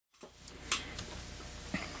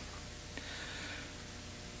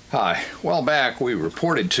Hi, a while back we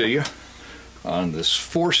reported to you on this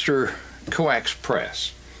Forster coax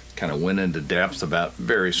press. Kind of went into depth about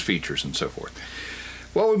various features and so forth.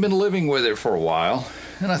 Well, we've been living with it for a while,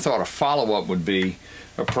 and I thought a follow-up would be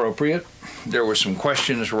appropriate. There were some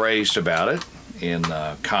questions raised about it in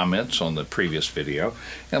comments on the previous video,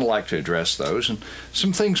 and I'd like to address those and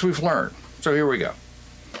some things we've learned. So here we go.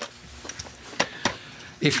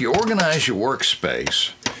 If you organize your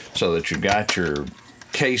workspace so that you've got your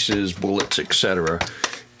cases, bullets, etc.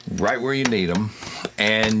 right where you need them,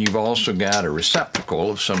 and you've also got a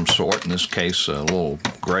receptacle of some sort, in this case a little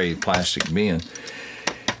gray plastic bin,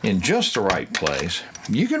 in just the right place,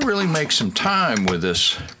 you can really make some time with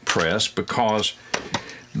this press, because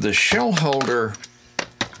the shell holder,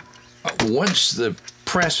 once the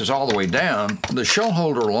press is all the way down, the shell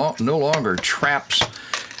holder no longer traps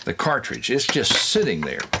the cartridge. It's just sitting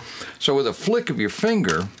there. So with a flick of your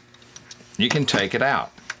finger, you can take it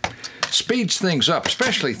out. Speeds things up,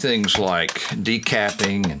 especially things like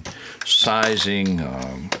decapping and sizing,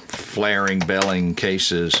 flaring, belling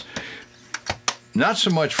cases. Not so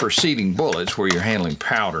much for seating bullets where you're handling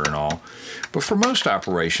powder and all, but for most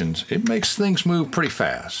operations, it makes things move pretty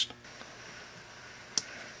fast.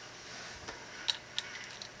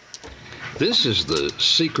 This is the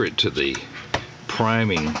secret to the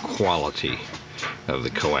priming quality of the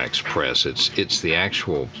coax press. It's the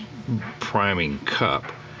actual priming cup,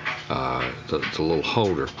 the little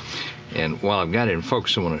holder. And while I've got it in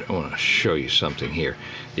focus, I want to show you something here.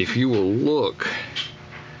 If you will look,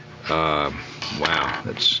 wow,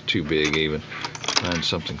 that's too big even. Find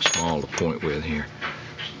something small to point with here.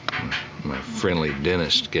 My friendly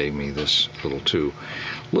dentist gave me this little tool.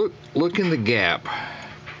 Look in the gap,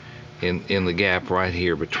 in the gap right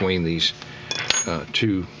here between these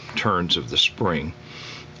two turns of the spring,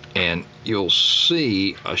 and you'll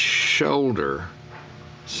see a shoulder.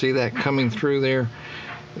 See that coming through there?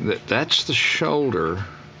 That's the shoulder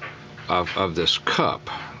of this cup.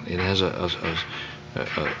 It has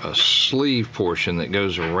a sleeve portion that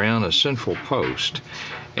goes around a central post,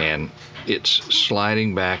 and it's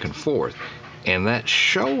sliding back and forth. And that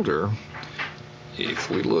shoulder, if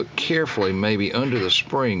we look carefully, maybe under the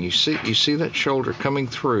spring, you see that shoulder coming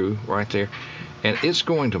through right there, and it's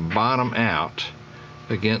going to bottom out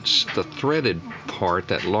against the threaded part,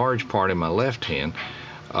 that large part in my left hand,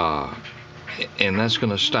 and that's going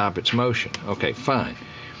to stop its motion. Okay, fine.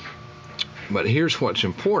 But here's what's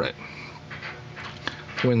important.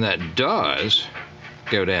 When that does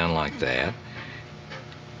go down like that,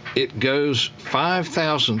 it goes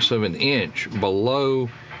 5/1000ths of an inch below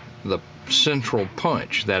the central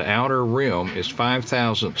punch. That outer rim is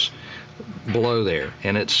 5/1000ths below there,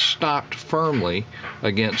 and it's stopped firmly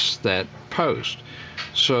against that post.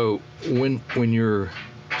 So when you're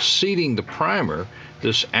seating the primer,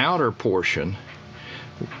 this outer portion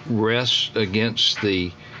rests against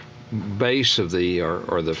the base of the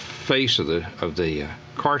or the face of the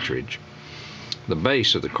cartridge, the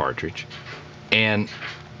base of the cartridge, and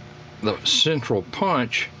the central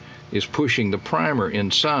punch is pushing the primer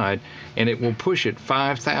inside, and it will push it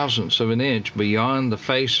 5/1000ths of an inch beyond the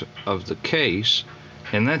face of the case,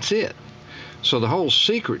 and that's it. So the whole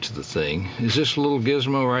secret to the thing is this little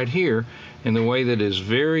gizmo right here, and the way that is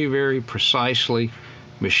very, very precisely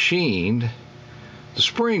machined. The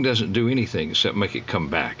spring doesn't do anything except make it come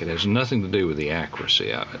back. It has nothing to do with the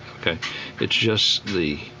accuracy of it, okay? It's just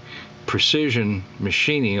the precision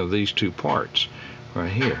machining of these two parts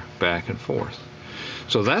right here, back and forth.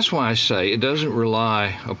 So that's why I say it doesn't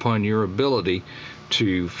rely upon your ability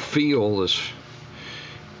to feel this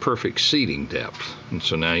perfect seating depth. And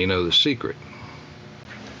so now you know the secret.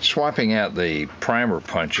 Swapping out the primer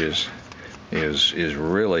punches is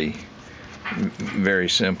really very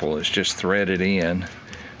simple. It's just thread it in,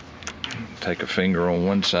 take a finger on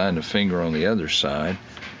one side and a finger on the other side,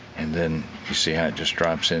 and then you see how it just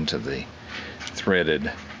drops into the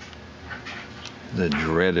dreaded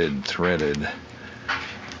threaded.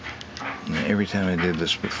 And every time I did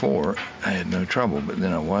this before, I had no trouble, but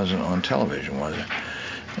then I wasn't on television, was it?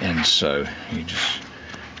 And so you just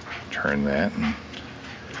turn that and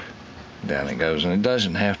down it goes, and it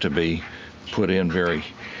doesn't have to be put in very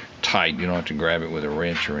tight. You don't have to grab it with a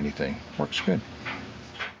wrench or anything. Works good.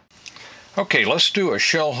 Okay, let's do a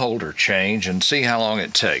shell holder change and see how long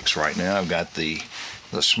it takes. Right now I've got the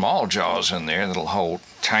small jaws in there that'll hold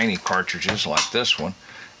tiny cartridges like this one,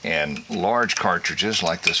 and large cartridges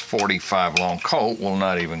like this 45 long Colt will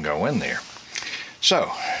not even go in there.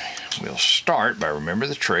 So we'll start by, remember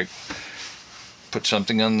the trick, put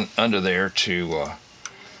something under there to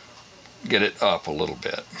get it up a little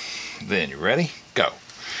bit. Then you ready? Go.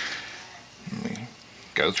 Let me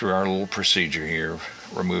go through our little procedure here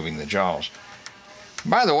of removing the jaws.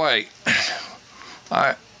 By the way,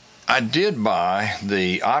 I did buy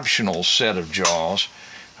the optional set of jaws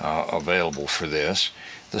available for this.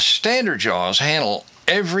 The standard jaws handle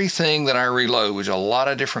everything that I reload, which is a lot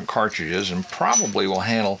of different cartridges, and probably will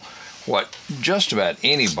handle what just about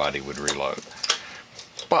anybody would reload.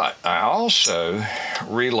 But I also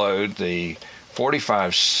reload the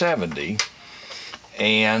 4570,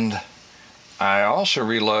 and I also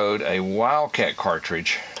reload a Wildcat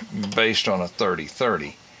cartridge based on a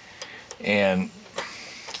 3030, and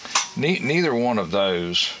neither one of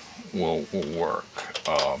those will work.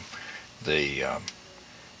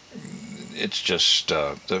 It's just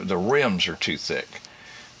the rims are too thick.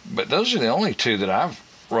 But those are the only two that I've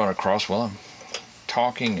run across. Well, I'm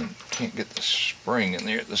talking and can't get the spring in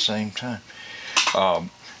there at the same time.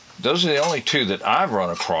 Those are the only two that I've run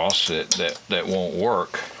across that won't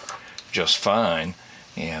work just fine.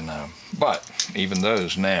 And but even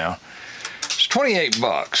those now, it's 28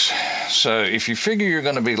 bucks. So if you figure you're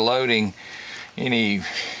going to be loading any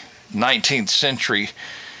 19th century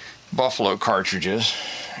Buffalo cartridges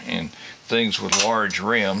and things with large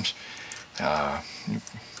rims, you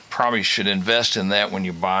probably should invest in that when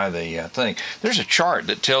you buy the thing. There's a chart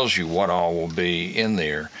that tells you what all will be in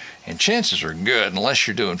there, and chances are good, unless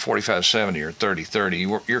you're doing 4570 or 3030,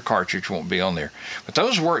 your cartridge won't be on there. But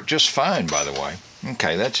those work just fine, by the way.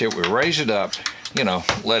 Okay, that's it. We raise it up, you know,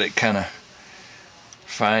 let it kind of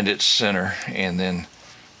find its center, and then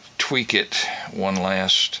tweak it one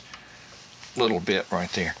last little bit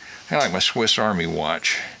right there. I like my Swiss Army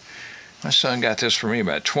watch. My son got this for me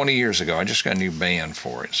about 20 years ago. I just got a new band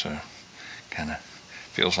for it, so kind of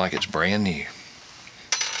feels like it's brand new.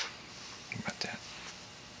 How about that?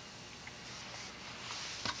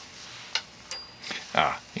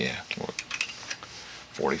 Ah, yeah, look.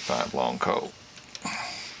 45 long coat.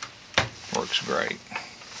 Works great.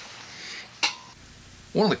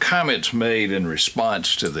 One of the comments made in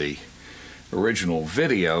response to the original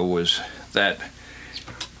video was that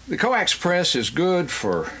the coax press is good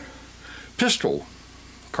for pistol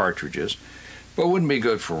cartridges, but wouldn't be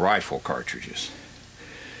good for rifle cartridges.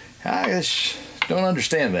 I just don't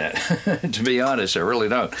understand that. To be honest, I really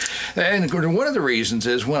don't. And one of the reasons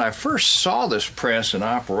is when I first saw this press in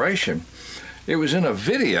operation, it was in a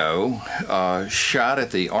video shot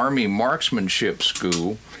at the Army Marksmanship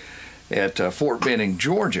School at Fort Benning,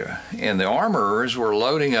 Georgia, and the armorers were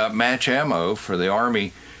loading up match ammo for the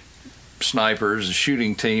Army snipers, the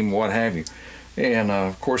shooting team, what have you. And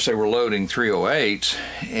of course they were loading 308s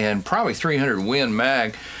and probably 300 Win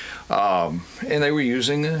mag, and they were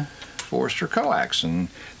using a Forster coax, and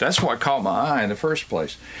that's what caught my eye in the first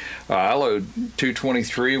place. I load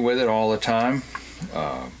 223 with it all the time,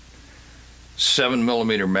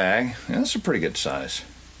 7mm mag, and that's a pretty good size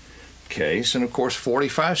case, and of course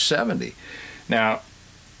 4570. Now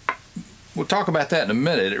we'll talk about that in a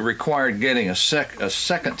minute. It required getting a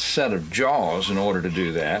second set of jaws in order to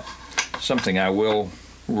do that. Something I will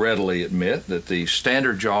readily admit, that the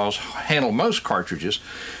standard jaws handle most cartridges,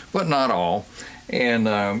 but not all.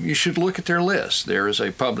 And you should look at their list. There is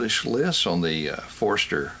a published list on the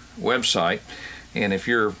Forster website, and if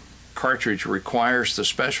your cartridge requires the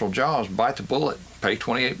special jaws, bite the bullet, pay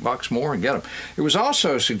 28 bucks more and get them. It was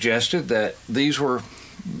also suggested that these were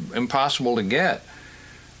impossible to get,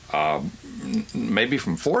 maybe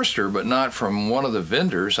from Forster, but not from one of the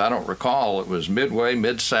vendors. I don't recall. It was Midway,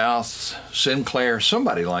 Mid-South, Sinclair,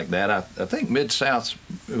 somebody like that. I think Mid-South's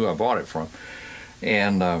who I bought it from.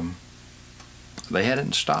 And they had it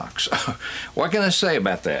in stock. So what can I say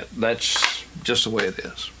about that? That's just the way it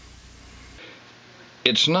is.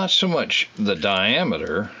 It's not so much the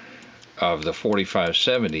diameter of the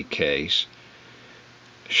 4570 case,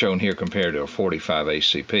 shown here compared to a 45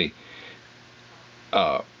 ACP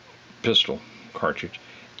pistol cartridge.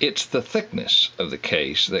 It's the thickness of the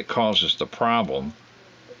case that causes the problem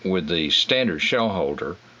with the standard shell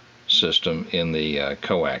holder system in the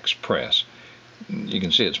coax press. You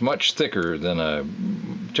can see it's much thicker than a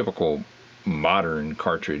typical modern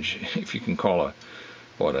cartridge, if you can call a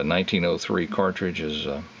 1903 cartridge is,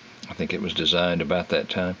 I think it was designed about that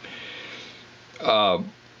time.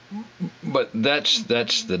 But that's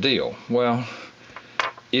the deal. Well,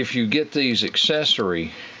 if you get these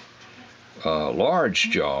accessory large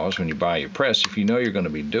jaws when you buy your press, if you know you're going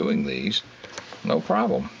to be doing these, no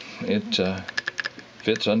problem. It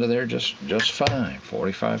fits under there just fine.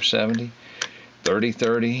 4570,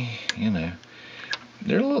 3030, you know.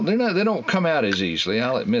 They don't come out as easily,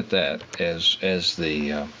 I'll admit that, as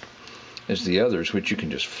the others, which you can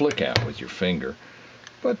just flick out with your finger.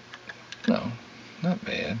 But no, not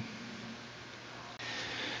bad.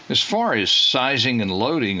 As far as sizing and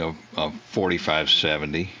loading of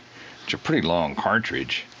 4570, it's a pretty long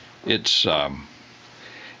cartridge. It's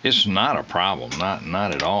not a problem,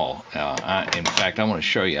 not at all. In fact, I want to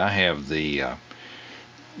show you. I have the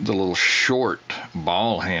little short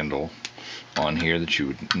ball handle on here that you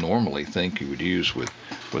would normally think you would use with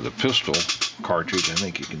a pistol cartridge. I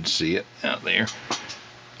think you can see it out there,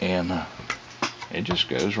 and it just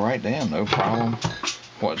goes right down, no problem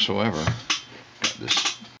whatsoever. Got this.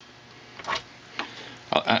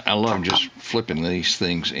 I love just flipping these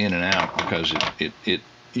things in and out because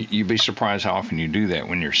you'd be surprised how often you do that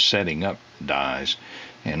when you're setting up dies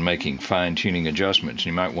and making fine-tuning adjustments.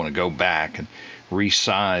 You might want to go back and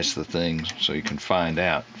resize the things so you can find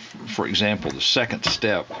out. For example, the second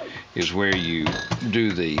step is where you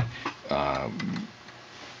do the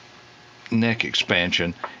neck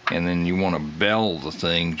expansion, and then you want to bell the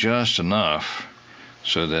thing just enough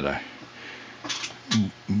so that a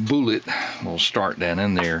bullet will start down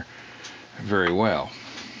in there very well.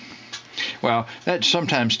 Well, that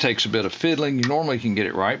sometimes takes a bit of fiddling. You normally can get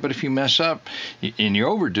it right, but if you mess up and you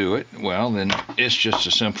overdo it, well, then it's just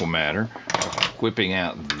a simple matter of whipping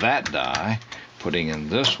out that die, putting in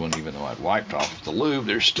this one, even though I'd wiped off the lube,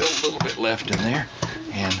 there's still a little bit left in there.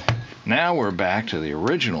 And now we're back to the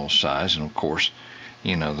original size, and of course,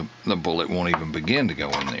 you know, the bullet won't even begin to go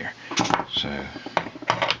in there. So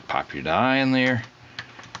pop your die in there,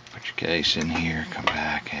 put your case in here, come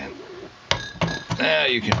back, and now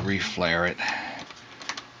you can reflare it.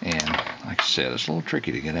 And like I said, it's a little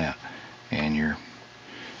tricky to get out, and you're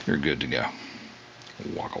good to go.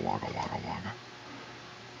 Waka waka waka waka.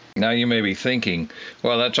 Now you may be thinking,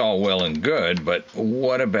 well, that's all well and good, but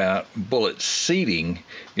what about bullet seating?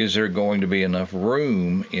 Is there going to be enough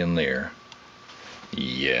room in there?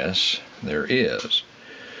 Yes, there is.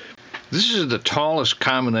 This is the tallest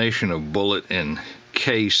combination of bullet and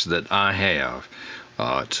case that I have.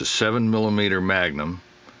 It's a 7mm Magnum,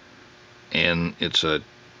 and it's a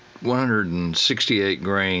 168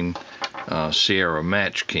 grain Sierra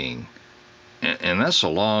Match King, and that's a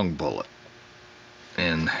long bullet.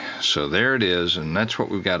 And so there it is, and that's what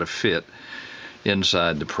we've got to fit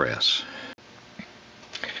inside the press.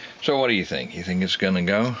 So what do you think? You think it's going to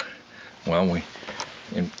go? Well,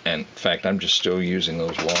 in fact, I'm just still using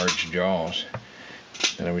those large jaws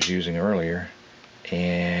that I was using earlier.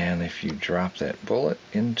 And if you drop that bullet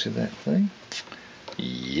into that thing,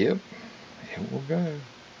 yep, it will go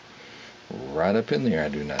right up in there. I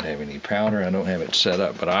do not have any powder. I don't have it set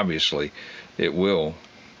up, but obviously it will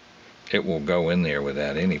go in there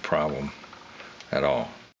without any problem at all.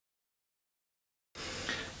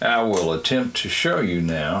 I will attempt to show you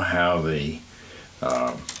now how the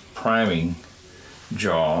priming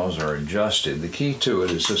jaws are adjusted. The key to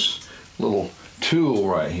it is this little tool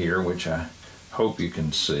right here, which I hope you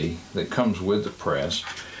can see, that comes with the press,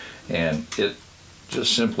 and it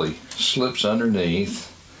just simply slips underneath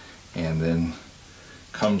and then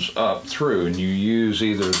comes up through, and you use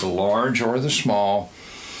either the large or the small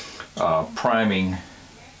priming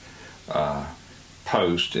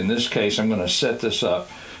post. In this case, I'm going to set this up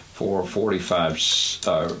for a 40,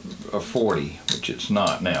 which it's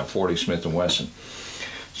not now, 40 Smith & Wesson.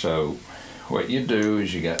 So what you do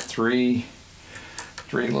is you got three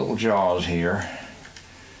little jaws here,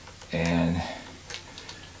 and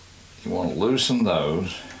you want to loosen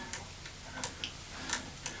those.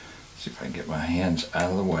 See if I can get my hands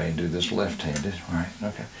out of the way and do this left-handed. Right,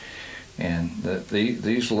 okay. And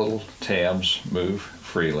these little tabs move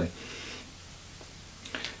freely.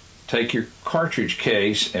 Take your cartridge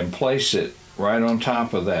case and place it right on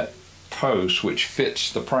top of that post, which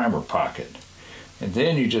fits the primer pocket. And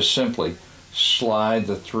then you just simply slide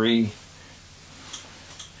the three,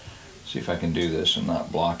 see if I can do this and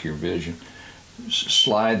not block your vision,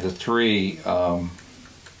 slide the three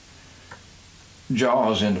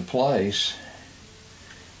jaws into place,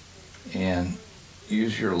 and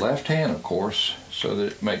use your left hand, of course, so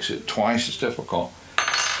that it makes it twice as difficult,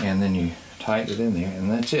 and then you tighten it in there,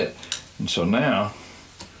 and that's it. And so now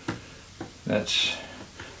that's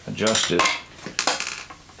adjusted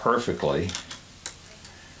perfectly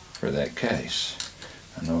for that case.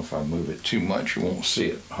 I know if I move it too much you won't see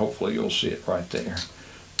it. Hopefully you'll see it right there.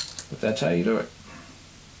 But that's how you do it.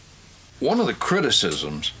 One of the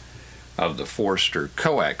criticisms of the Forster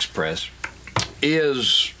coax press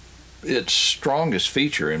is its strongest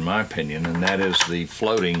feature, in my opinion, and that is the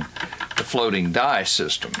floating die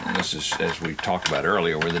system. And this is, as we talked about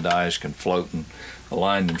earlier, where the dies can float and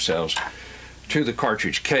align themselves to the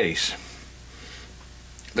cartridge case.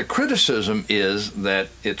 The criticism is that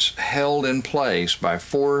it's held in place by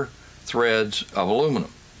 4 threads of aluminum.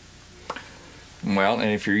 Well,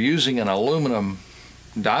 and if you're using an aluminum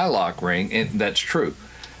die lock ring, that's true.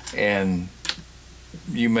 And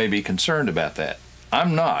you may be concerned about that.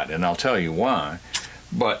 I'm not, and I'll tell you why.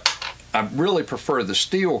 But I really prefer the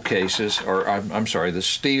steel cases, or I'm sorry, the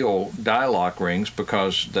steel die lock rings,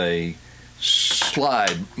 because they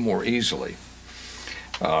slide more easily.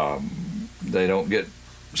 They don't get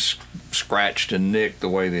scratched and nicked the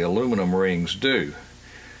way the aluminum rings do.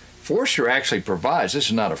 Forster actually provides, this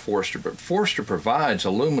is not a Forster, but Forster provides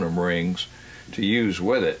aluminum rings to use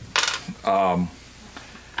with it. I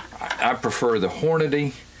prefer the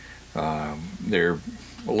Hornady. They're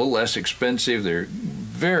a little less expensive. They're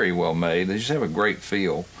very well made. They just have a great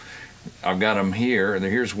feel. I've got them here.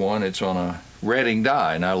 Here's one. It's on a Redding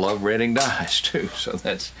die, and I love Redding dies too. So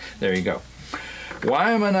there you go.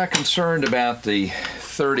 Why am I not concerned about the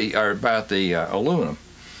aluminum?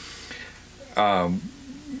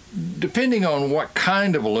 Depending on what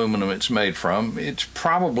kind of aluminum it's made from, it's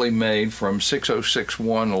probably made from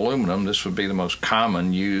 6061 aluminum. This would be the most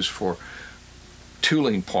common used for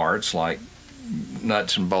tooling parts like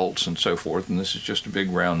nuts and bolts and so forth, and this is just a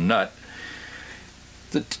big round nut.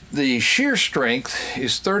 The shear strength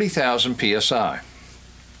is 30,000 psi.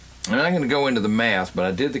 And I'm going to go into the math, but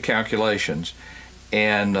I did the calculations,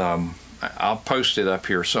 and I'll post it up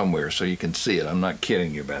here somewhere so you can see it. I'm not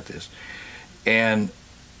kidding you about this. And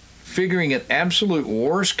figuring an absolute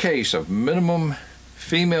worst case of minimum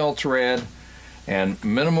female thread and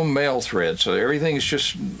minimum male thread, so everything's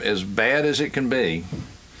just as bad as it can be,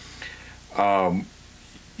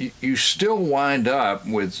 you still wind up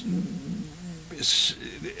with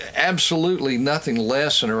absolutely nothing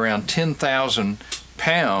less than around 10,000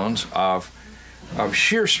 pounds of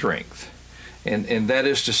shear strength. And that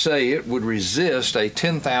is to say, it would resist a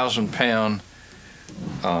 10,000 pound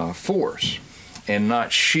force and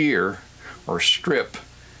not shear or strip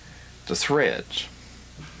the threads,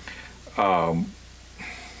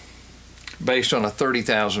 based on a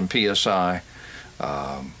 30,000 psi.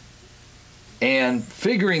 And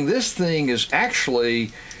figuring this thing is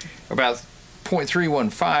actually about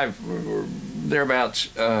 0.315 or thereabouts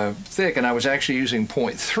thick, and I was actually using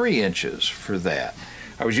 0.3 inches for that.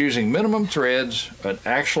 I was using minimum threads, but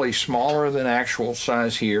actually smaller than actual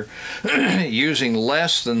size here, using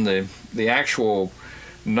less than the actual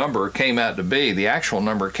number came out to be. The actual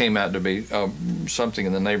number came out to be something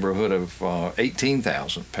in the neighborhood of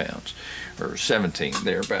 18,000 pounds, or 17,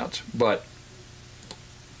 thereabouts. But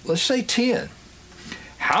let's say 10.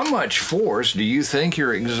 How much force do you think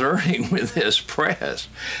you're exerting with this press?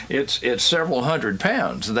 It's several hundred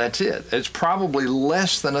pounds. That's it. It's probably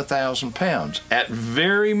less than 1,000 pounds. At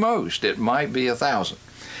very most, it might be 1,000.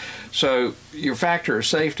 So your factor of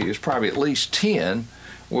safety is probably at least 10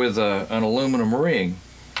 with an aluminum ring.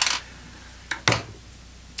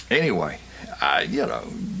 Anyway, you know,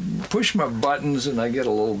 push my buttons and I get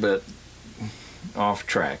a little bit off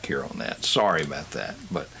track here on that. Sorry about that,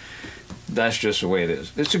 but that's just the way it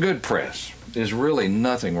is. It's a good press. There's really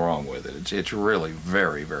nothing wrong with it. It's really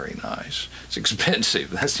very, very nice. It's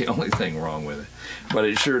expensive. That's the only thing wrong with it. But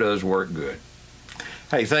it sure does work good.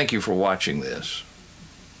 Hey, thank you for watching this.